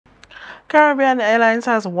Caribbean Airlines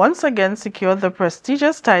has once again secured the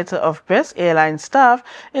prestigious title of Best Airline Staff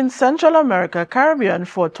in Central America Caribbean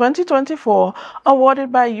for 2024,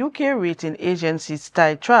 awarded by UK rating agency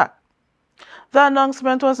Skytrax. The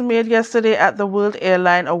announcement was made yesterday at the World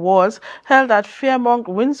Airline Awards held at Fairmont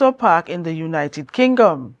Windsor Park in the United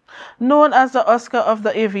Kingdom. Known as the Oscar of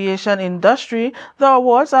the aviation industry, the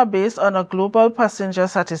awards are based on a global passenger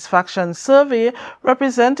satisfaction survey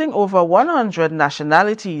representing over 100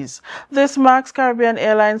 nationalities. This marks Caribbean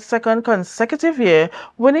Airlines' second consecutive year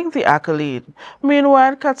winning the accolade.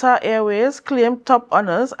 Meanwhile, Qatar Airways claimed top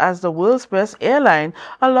honors as the world's best airline,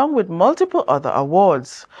 along with multiple other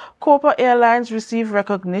awards. Copa Airlines received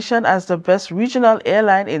recognition as the best regional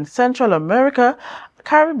airline in Central America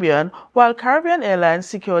Caribbean, while Caribbean Airlines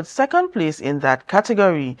secured second place in that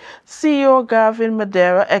category. CEO Gavin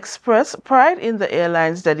Madeira expressed pride in the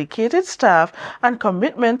airline's dedicated staff and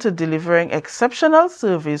commitment to delivering exceptional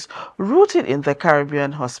service rooted in the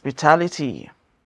Caribbean hospitality.